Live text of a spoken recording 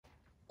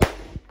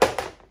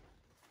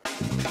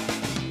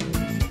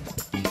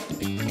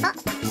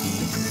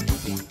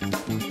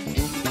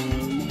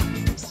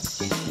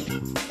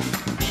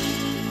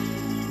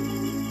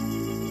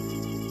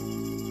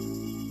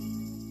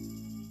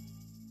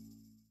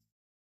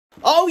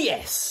Oh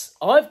yes,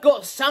 I've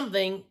got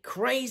something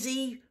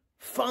crazy,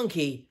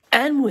 funky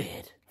and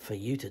weird for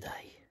you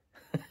today.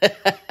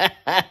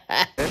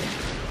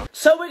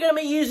 So we're going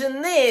to be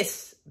using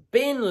this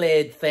bin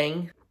lid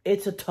thing,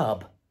 it's a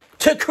tub,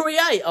 to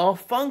create our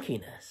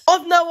funkiness.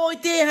 I've no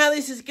idea how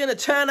this is going to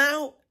turn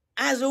out,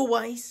 as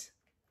always,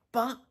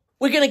 but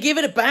we're going to give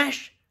it a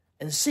bash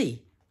and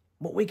see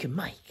what we can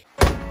make.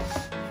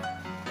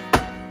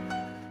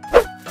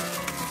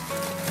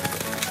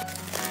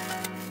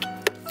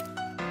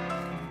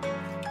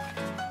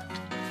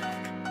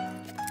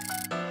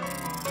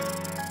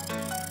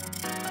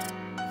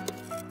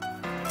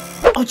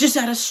 I just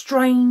had a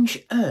strange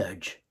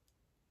urge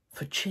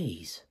for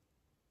cheese.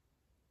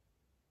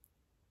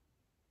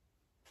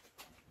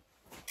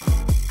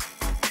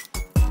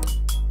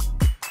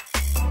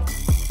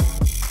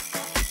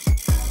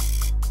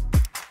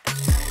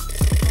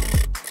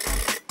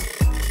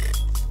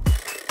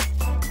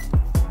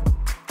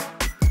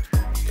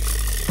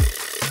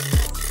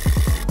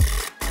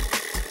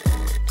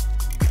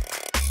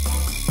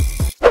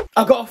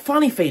 I've got a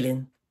funny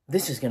feeling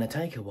this is going to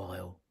take a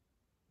while.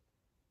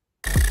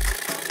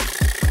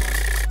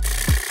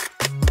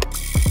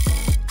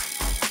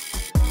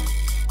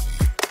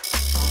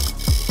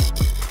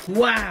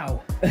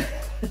 Wow,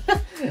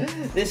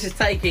 this is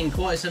taking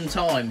quite some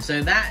time.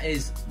 So that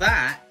is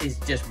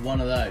just one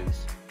of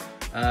those.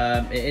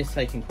 It is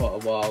taking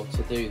quite a while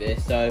to do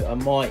this, so I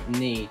might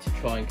need to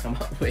try and come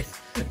up with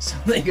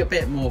something a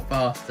bit more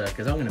faster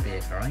because I'm going to be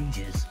here for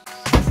ages.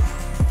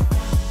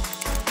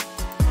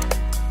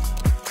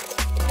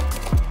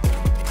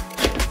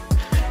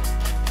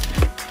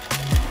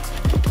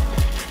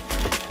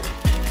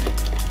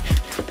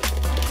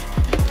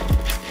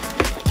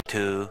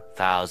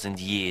 Thousand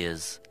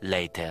years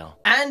later.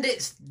 And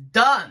it's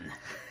done.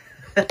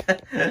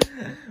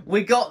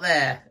 We got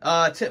there.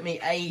 It took me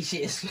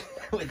ages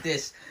with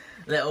this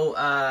little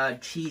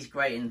cheese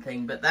grating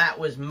thing, but that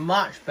was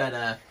much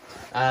better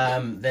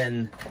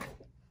than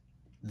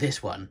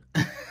this one.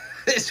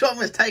 This one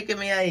was taking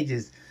me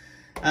ages.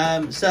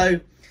 So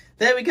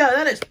there we go.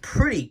 That looks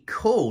pretty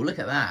cool. Look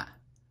at that.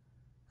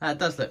 That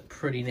does look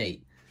pretty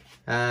neat.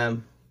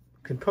 Can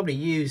probably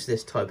use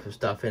this type of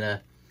stuff in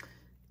a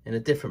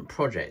different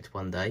project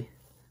one day,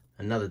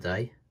 another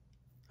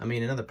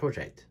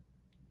project.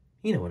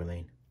 You know what I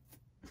mean.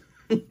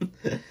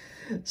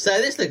 So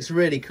this looks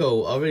really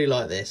cool. I really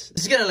like this.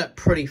 This is going to look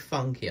pretty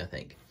funky, I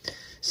think.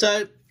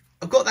 So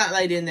I've got that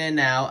laid in there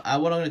now.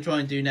 What I'm going to try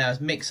and do now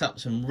is mix up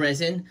some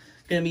resin.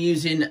 I'm going to be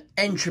using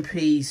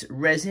Entropy's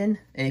resin.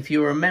 And if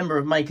you're a member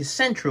of Maker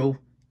Central,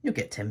 you'll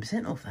get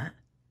 10% off that.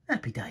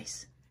 Happy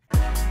days.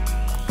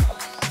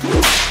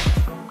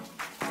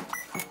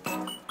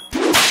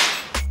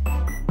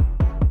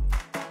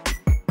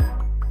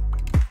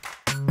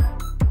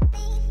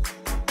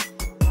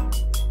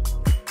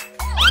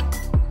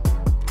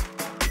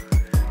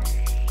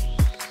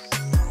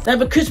 Now,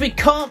 because we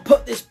can't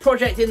put this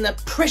project in the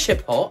pressure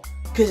pot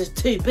because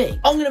it's too big,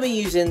 I'm going to be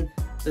using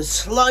the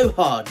slow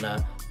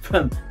hardener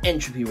from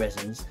Entropy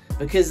Resins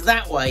because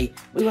that way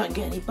we won't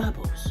get any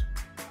bubbles.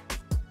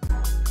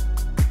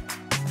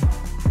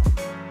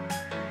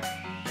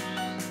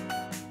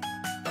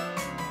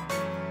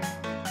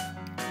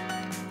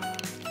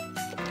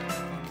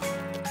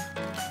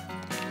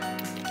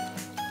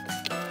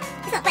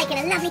 It's like baking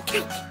a lovely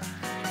cake.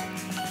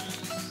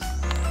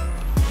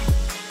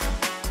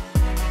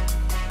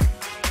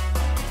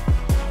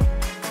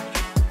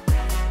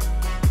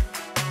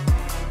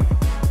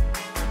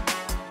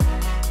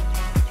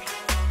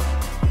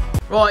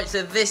 Right,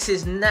 so this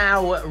is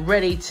now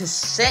ready to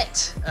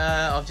set.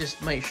 I'll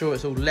just make sure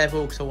it's all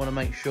level because I want to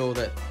make sure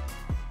that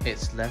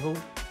it's level.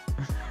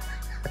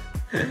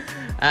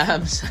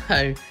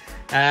 So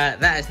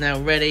that is now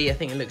ready. I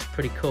think it looks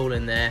pretty cool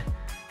in there.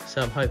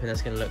 So I'm hoping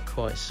that's going to look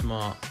quite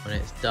smart when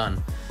it's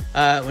done.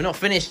 We're not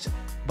finished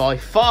by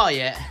far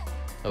yet,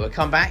 but we'll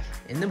come back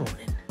in the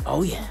morning.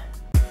 Oh yeah.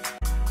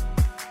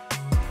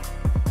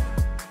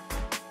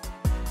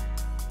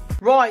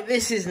 Right,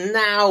 this is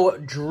now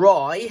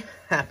dry.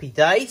 Happy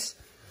days.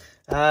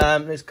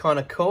 Looks kind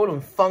of cool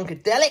and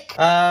funkadelic.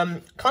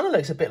 Kind of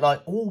looks a bit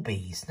like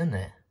Orbeez, doesn't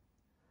it?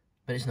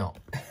 But it's not.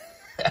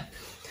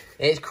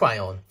 It's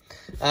crayon.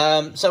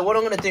 So what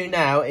I'm going to do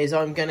now is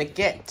I'm going to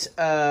get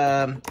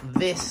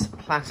this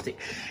plastic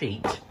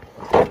sheet.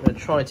 I'm going to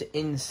try to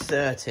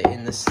insert it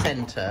in the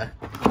centre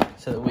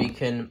so that we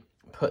can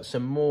put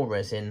some more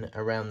resin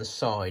around the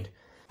side.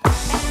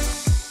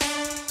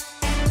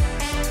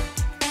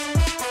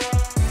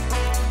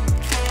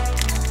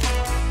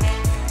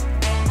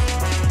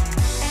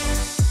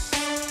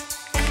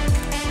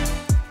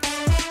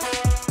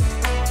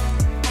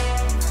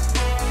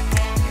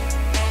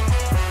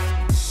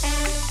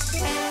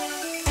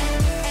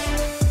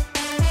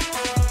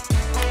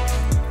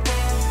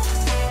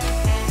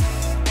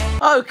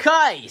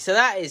 Okay, so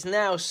that is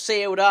now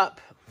sealed up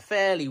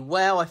fairly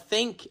well, I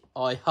think.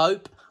 I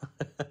hope.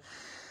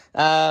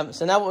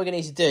 So now what we're going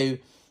to need to do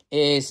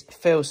is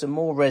fill some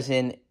more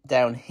resin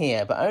down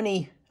here, but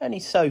only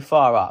so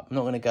far up. I'm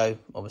not going to go,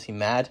 obviously,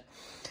 mad.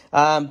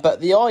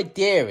 But the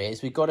idea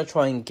is we've got to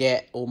try and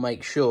get or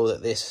make sure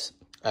that this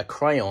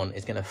crayon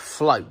is going to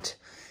float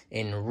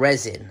in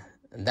resin.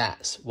 And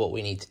that's what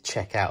we need to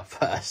check out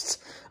first.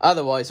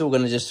 Otherwise, it's all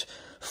going to just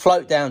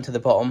float down to the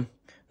bottom.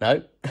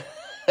 No.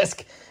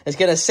 It's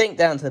going to sink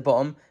down to the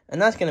bottom,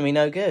 and that's going to be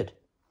no good.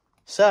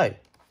 So,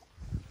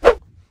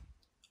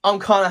 I'm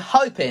kind of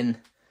hoping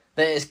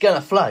that it's going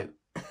to float.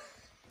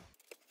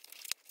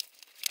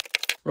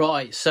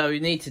 Right, so we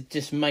need to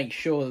just make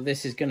sure that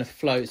this is going to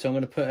float. So I'm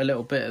going to put a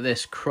little bit of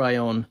this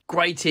crayon,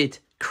 grated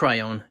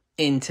crayon,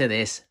 into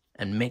this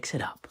and mix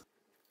it up.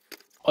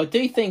 I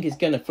do think it's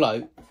going to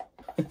float.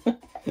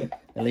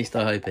 At least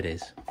I hope it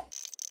is.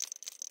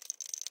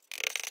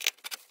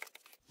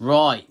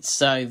 Right,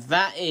 so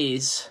that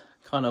is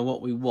kind of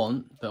what we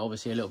want, but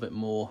obviously a little bit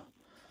more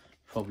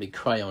probably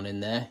crayon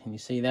in there. Can you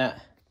see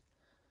that?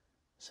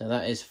 So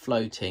that is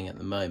floating at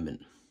the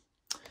moment.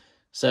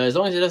 So as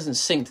long as it doesn't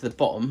sink to the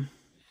bottom,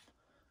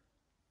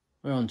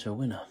 we're on to a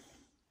winner.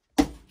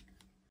 I'm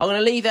going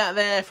to leave that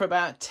there for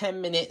about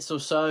 10 minutes or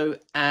so,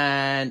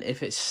 and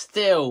if it's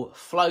still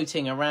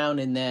floating around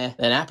in there,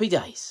 then happy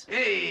days.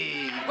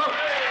 Hey,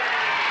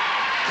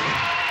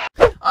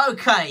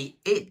 okay,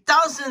 it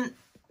doesn't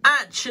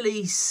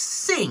actually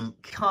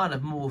sink, kind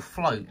of more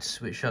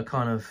floats, which are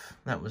kind of,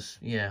 that was,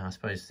 yeah, I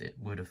suppose it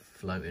would have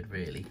floated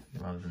really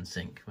rather than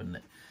sink, wouldn't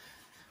it?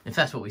 If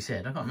that's what we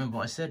said. I can't remember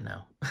what I said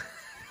now.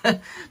 But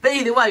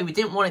either way, we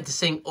didn't want it to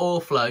sink or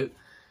float.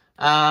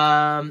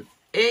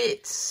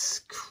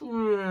 It's,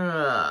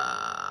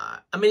 I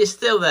mean, it's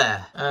still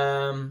there,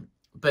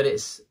 but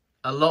it's,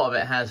 a lot of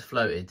it has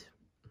floated.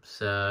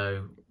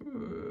 So,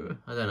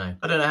 I don't know.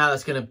 I don't know how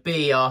that's going to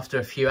be after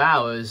a few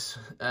hours.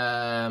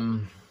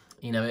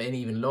 You know, and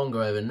even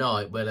longer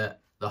overnight, where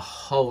the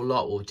whole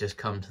lot will just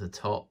come to the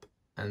top,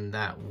 and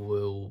that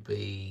will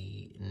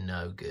be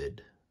no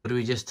good. Or do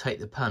we just take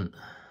the punt?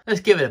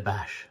 Let's give it a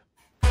bash.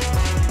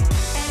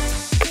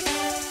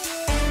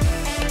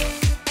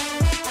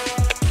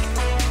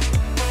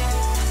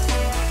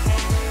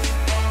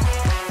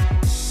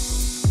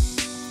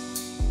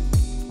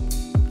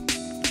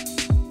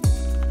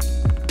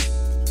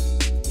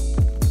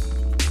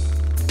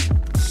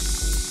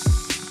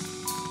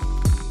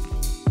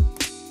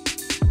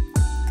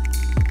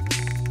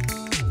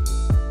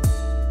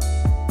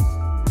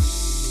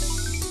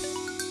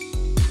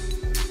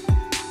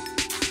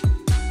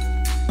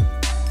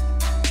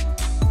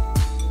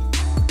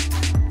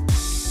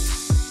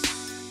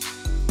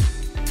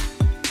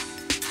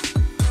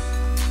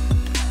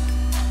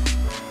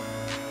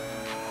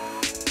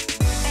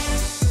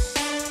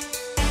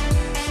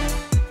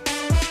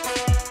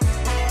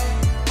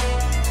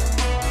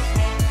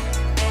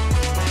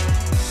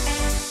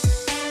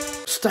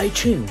 Stay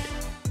tuned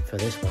for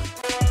this one.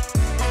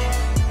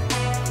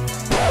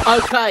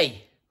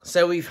 Okay,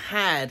 so we've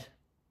had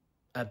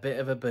a bit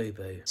of a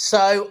boo-boo.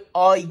 So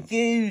I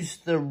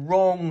used the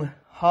wrong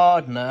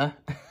hardener.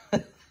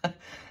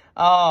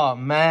 Oh,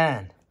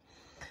 man.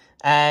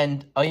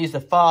 And I used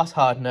the fast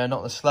hardener,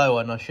 not the slow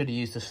one. I should have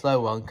used the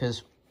slow one,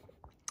 because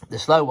the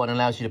slow one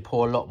allows you to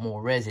pour a lot more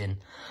resin.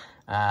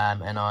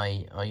 And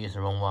I used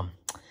the wrong one.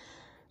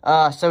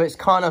 So it's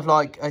kind of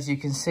like, as you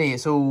can see,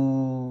 it's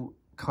all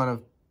kind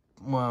of,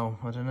 well,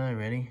 I don't know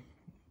really,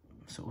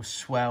 sort of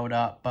swelled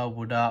up,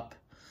 bubbled up.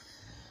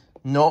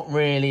 Not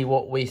really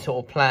what we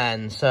sort of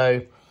planned.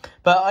 So,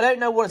 but I don't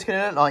know what it's going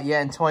to look like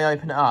yet until I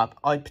open it up.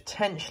 I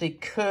potentially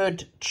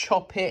could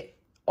chop it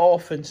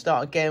off and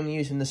start again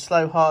using the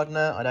slow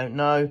hardener. I don't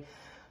know.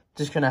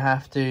 Just going to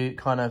have to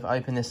kind of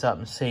open this up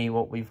and see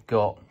what we've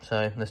got.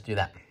 So let's do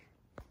that.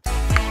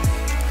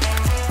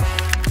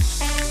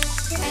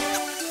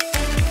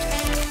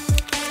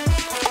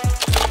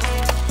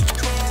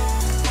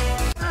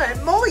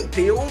 It might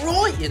be all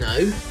right, you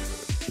know.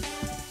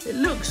 It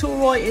looks all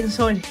right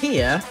inside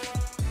here.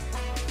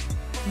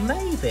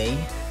 Maybe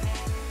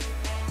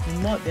we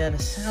might be able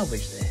to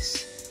salvage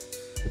this.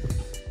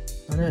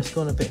 I know it's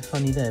gone a bit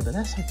funny there, but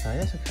that's okay,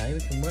 that's okay. We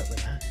can work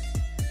with that.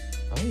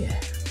 Oh yeah,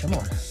 come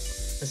on.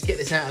 Let's get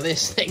this out of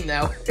this thing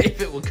now,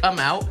 if it will come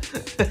out.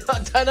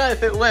 I don't know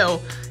if it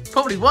will.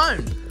 Probably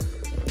won't.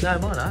 No,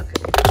 my luck.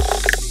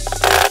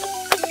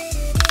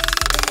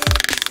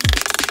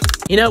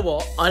 You know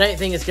what? I don't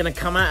think it's going to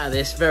come out of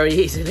this very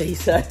easily.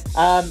 So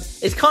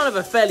it's kind of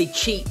a fairly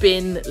cheap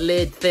bin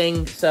lid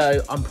thing.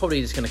 So I'm probably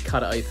just going to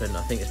cut it open.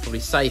 I think it's probably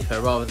safer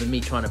rather than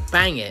me trying to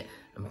bang it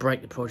and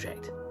break the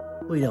project.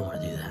 We don't want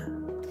to do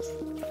that.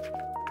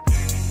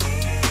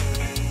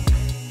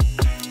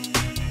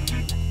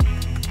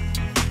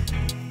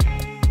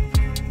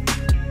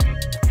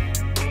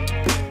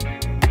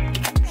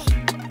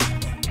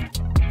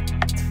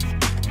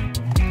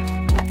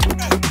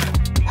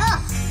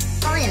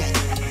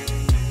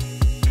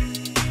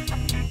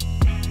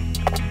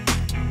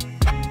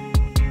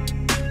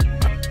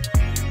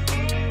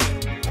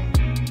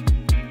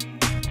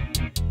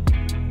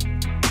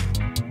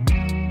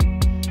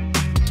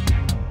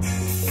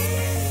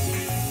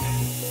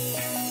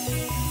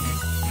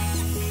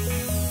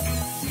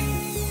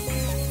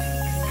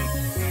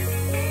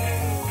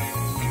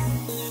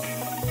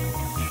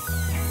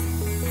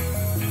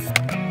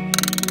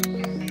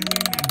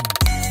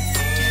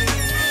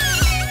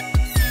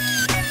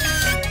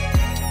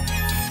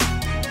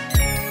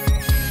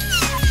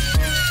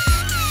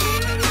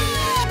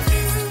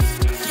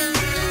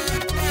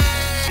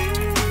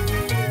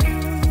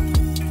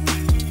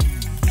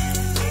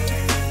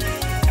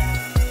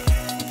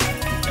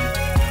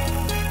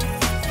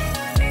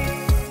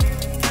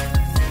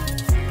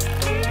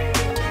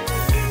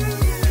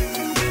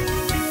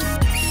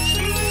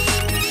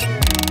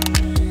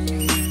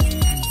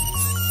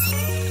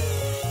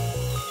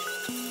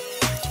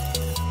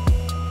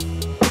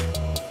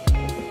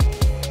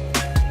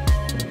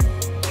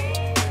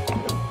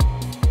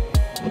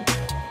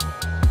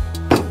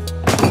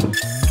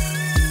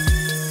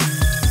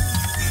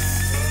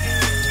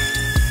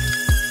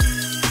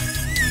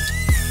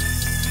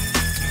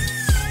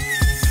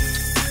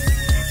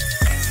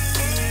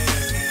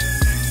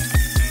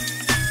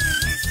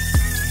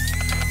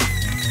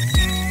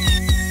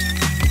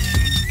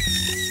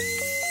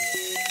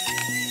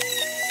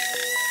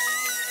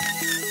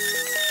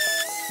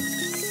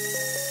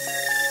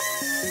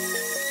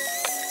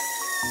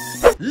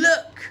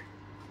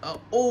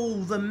 all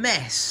the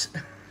mess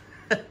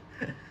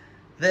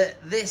that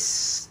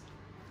this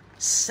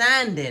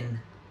sanding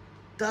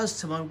does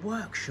to my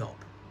workshop.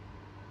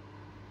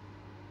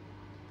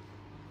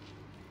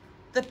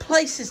 The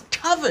place is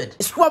covered.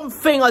 It's one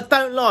thing I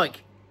don't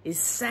like, is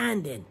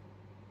sanding.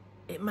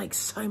 It makes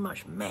so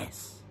much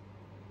mess.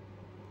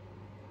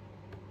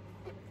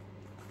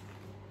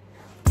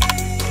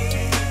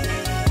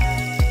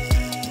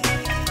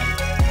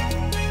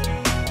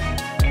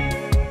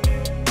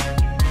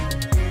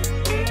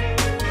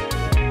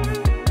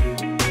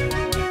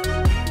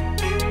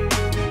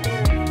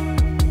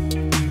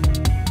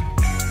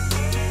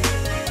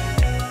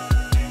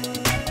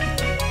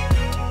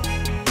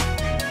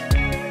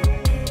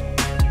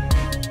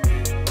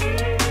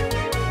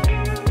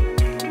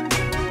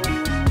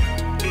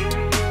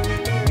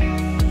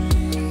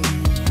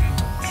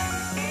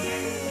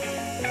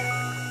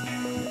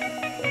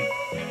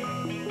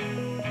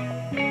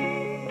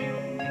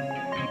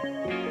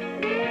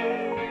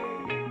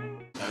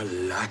 I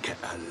like it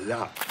a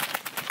lot.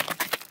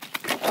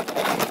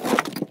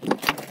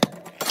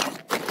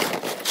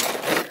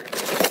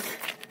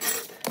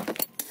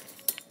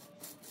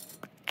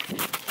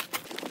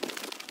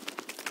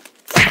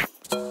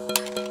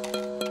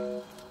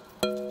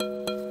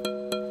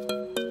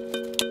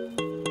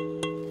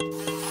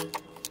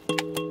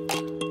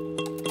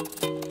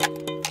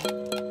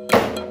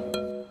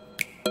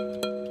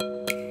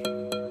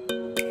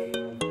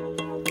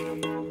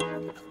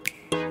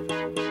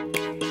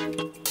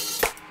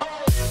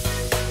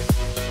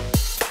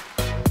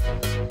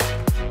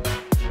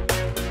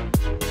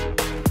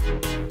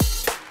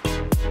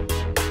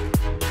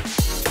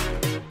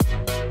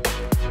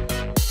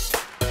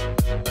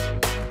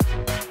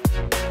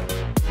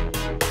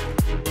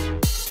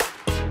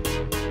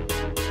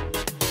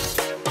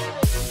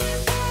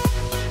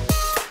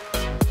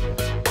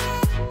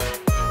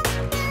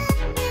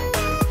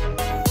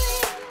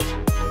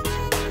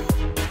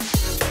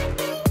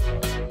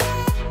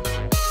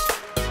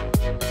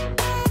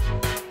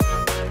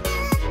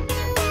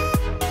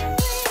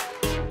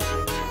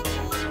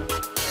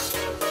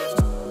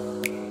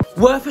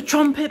 Worth a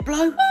trumpet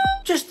blow?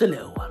 Just a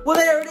little one. Well,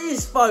 there it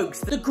is,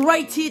 folks. The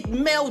grated,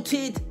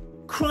 melted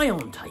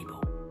crayon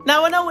table.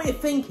 Now, I know what you're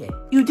thinking.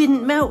 You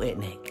didn't melt it,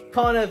 Nick.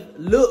 Kind of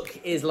look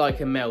is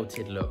like a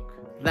melted look.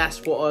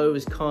 That's what I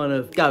was kind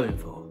of going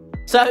for.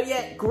 So,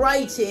 yeah,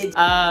 grated,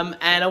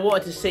 and I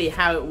wanted to see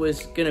how it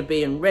was going to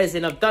be in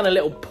resin. I've done a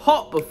little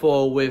pot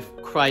before with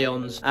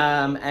crayons,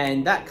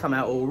 and that come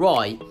out all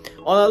right.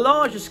 On a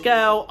larger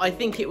scale, I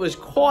think it was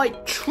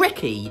quite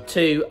tricky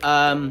to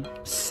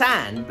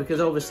sand, because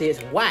obviously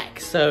it's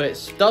wax, so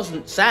it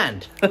doesn't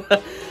sand.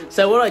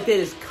 So what I did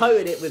is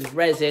coated it with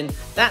resin.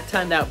 That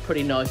turned out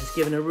pretty nice. It's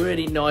given a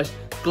really nice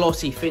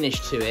glossy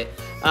finish to it.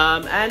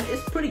 And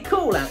it's pretty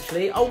cool,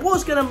 actually. I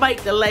was going to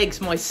make the legs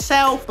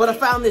myself, but I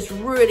found this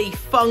really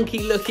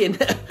funky looking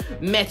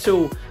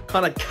metal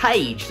kind of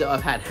cage that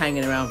I've had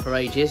hanging around for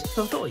ages,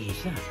 so I thought I'd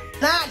use that.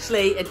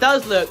 Actually, it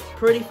does look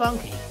pretty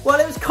funky. Well,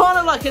 it was kind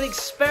of like an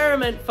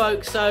experiment,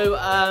 folks, so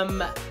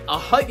I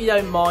hope you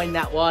don't mind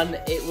that one.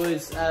 It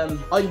was,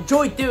 I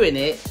enjoyed doing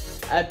it.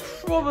 I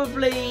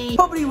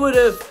probably would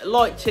have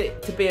liked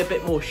it to be a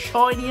bit more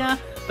shinier,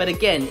 but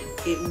again,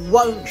 it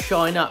won't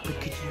shine up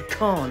because you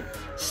can't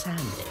sand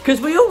it. Because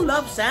we all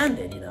love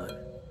sanding, you know.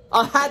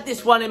 I had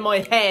this one in my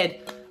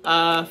head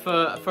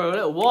for a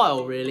little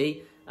while,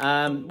 really.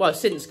 Well,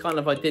 since kind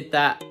of I did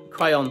that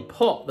crayon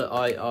pot that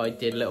I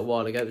did a little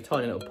while ago, the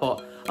tiny little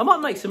pot. I might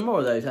make some more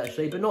of those,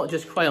 actually, but not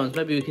just crayons.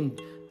 Maybe we can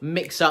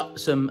mix up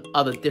some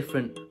other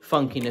different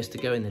funkiness to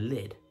go in the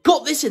lid.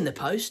 Got this in the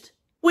post.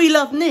 We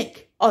love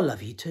Nick. I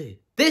love you too.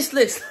 This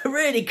looks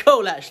really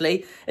cool,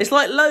 actually. It's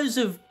like loads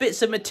of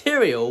bits of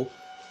material,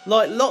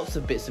 like lots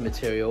of bits of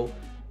material,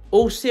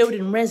 all sealed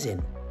in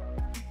resin.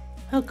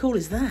 How cool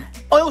is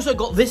that? I also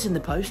got this in the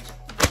post.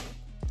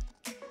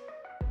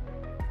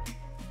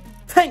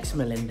 Thanks,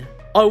 Melinda.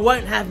 I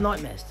won't have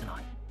nightmares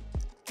tonight.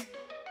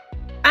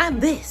 And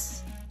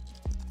this.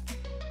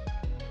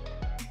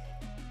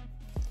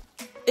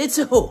 It's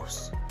a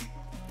horse.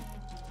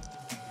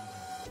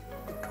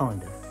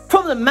 Kind of.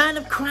 From the Man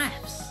of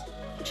Crafts.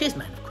 Cheers,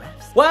 Man of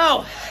Crafts.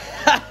 Well,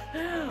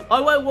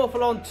 I won't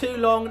waffle on too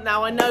long.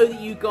 Now, I know that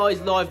you guys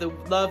love the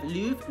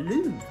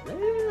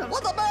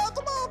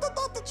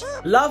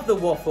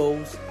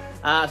waffles, so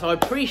I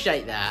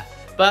appreciate that.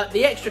 But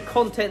the extra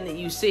content that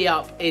you see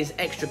up is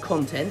extra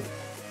content.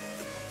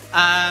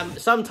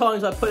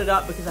 Sometimes I put it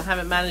up because I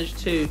haven't managed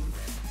to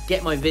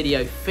get my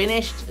video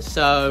finished,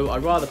 so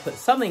I'd rather put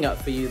something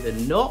up for you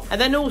than not. And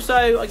then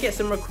also I get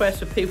some requests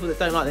for people that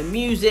don't like the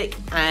music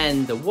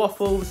and the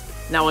waffles.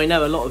 Now I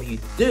know a lot of you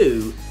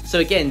do, so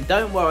again,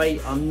 don't worry,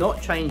 I'm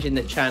not changing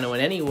the channel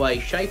in any way,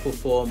 shape or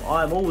form.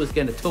 I'm always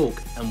going to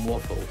talk and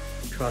waffle,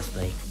 trust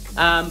me.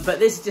 But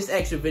this is just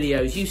extra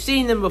videos. You've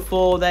seen them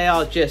before. They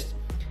are just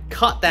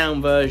cut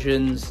down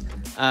versions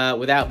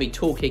without me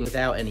talking,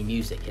 without any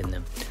music in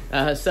them.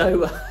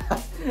 So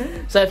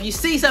if you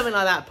see something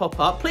like that pop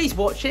up, please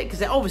watch it,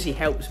 because it obviously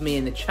helps me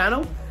in the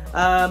channel.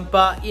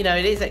 But, you know,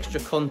 it is extra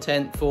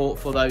content for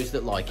those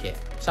that like it.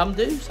 Some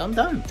do, some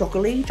don't.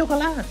 Chocolate,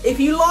 chocolate. If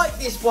you like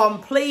this one,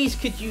 please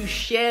could you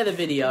share the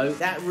video?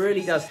 That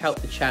really does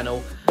help the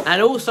channel.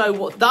 And also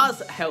what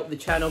does help the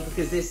channel,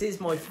 because this is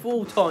my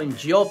full-time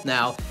job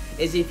now,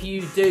 is if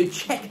you do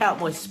check out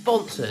my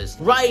sponsors.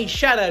 Raid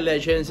Shadow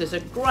Legends is a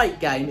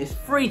great game. It's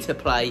free to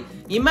play.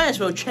 You may as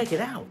well check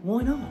it out.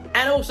 Why not?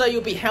 And also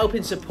you'll be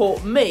helping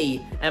support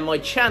me and my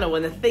channel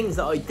and the things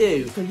that I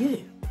do for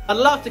you. I'd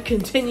love to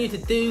continue to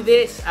do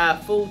this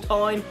full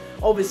time.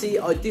 Obviously,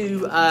 I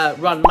do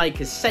run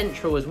Makers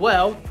Central as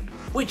well,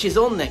 which is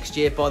on next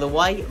year, by the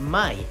way,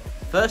 May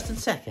 1st and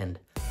 2nd.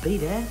 Be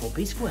there or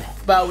be square.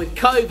 But with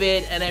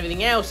COVID and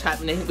everything else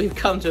happening, we've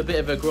come to a bit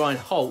of a grind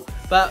halt.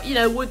 But, you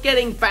know, we're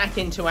getting back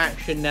into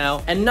action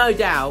now. And no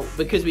doubt,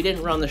 because we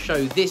didn't run the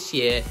show this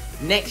year,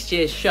 next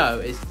year's show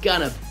is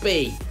gonna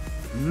be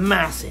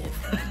massive.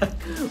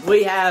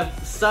 We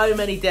have so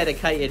many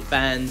dedicated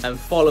fans and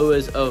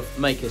followers of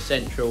Makers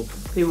Central.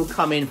 People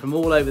come in from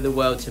all over the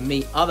world to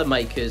meet other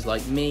makers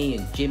like me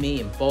and Jimmy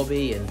and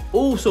Bobby and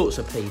all sorts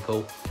of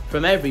people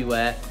from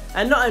everywhere.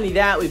 And not only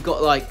that, we've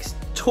got like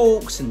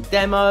talks and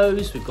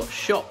demos, we've got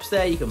shops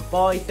there, you can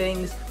buy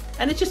things,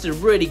 and it's just a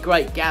really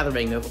great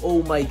gathering of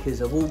all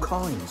makers of all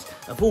kinds,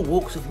 of all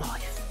walks of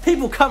life.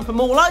 People come from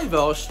all over,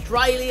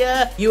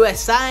 Australia,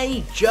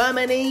 USA,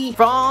 Germany,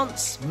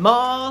 France,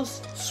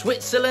 Mars,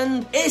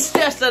 Switzerland. It's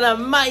just an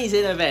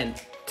amazing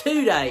event.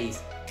 2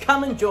 days.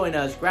 Come and join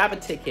us, grab a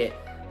ticket.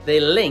 The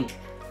link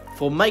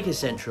for Makers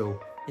Central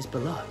is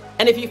below.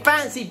 And if you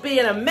fancy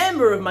being a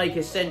member of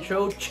Makers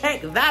Central,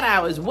 check that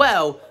out as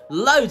well.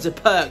 Loads of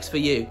perks for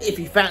you if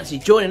you fancy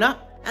joining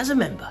up as a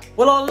member.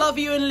 Well, I love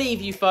you and leave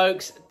you,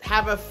 folks.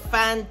 Have a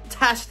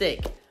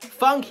fantastic,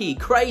 funky,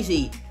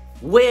 crazy,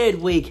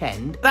 weird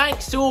weekend.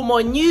 Thanks to all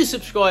my new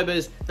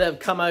subscribers that have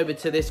come over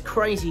to this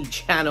crazy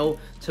channel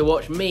to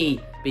watch me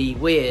be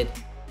weird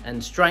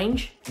and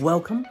strange.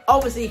 Welcome.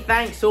 Obviously,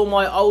 thanks to all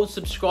my old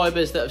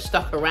subscribers that have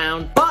stuck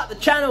around. But the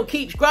channel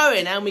keeps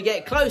growing and we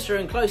get closer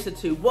and closer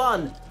to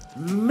 1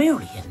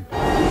 million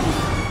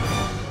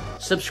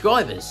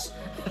subscribers.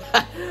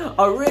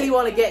 I really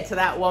want to get to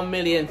that 1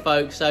 million,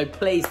 folks, so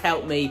please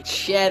help me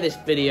share this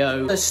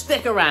video. So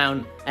stick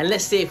around and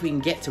let's see if we can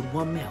get to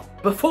 1 mil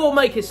before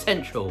Makers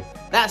Central.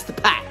 That's the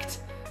pact.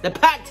 The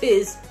pact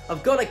is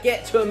I've got to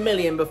get to 1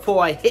 million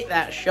before I hit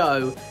that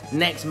show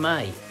next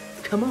May.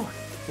 Come on,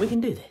 we can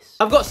do this.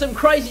 I've got some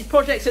crazy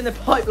projects in the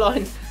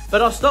pipeline,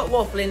 but I'll stop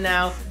waffling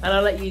now and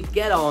I'll let you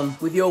get on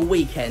with your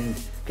weekend,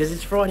 because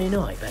it's Friday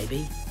night,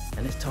 baby,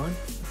 and it's time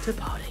to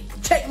party.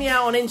 Check me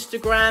out on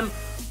Instagram.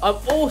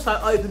 I've also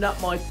opened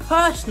up my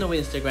personal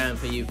Instagram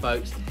for you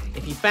folks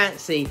if you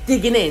fancy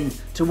digging in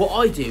to what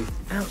I do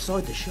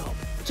outside the shop.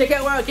 Check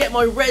out where I get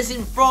my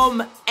resin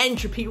from,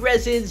 Entropy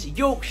Resins,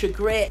 Yorkshire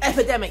Grit,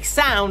 Epidemic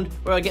Sound,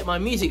 where I get my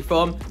music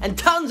from, and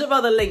tons of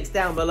other links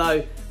down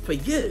below for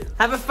you.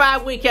 Have a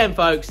fab weekend,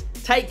 folks.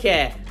 Take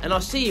care, and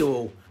I'll see you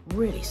all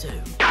really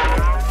soon.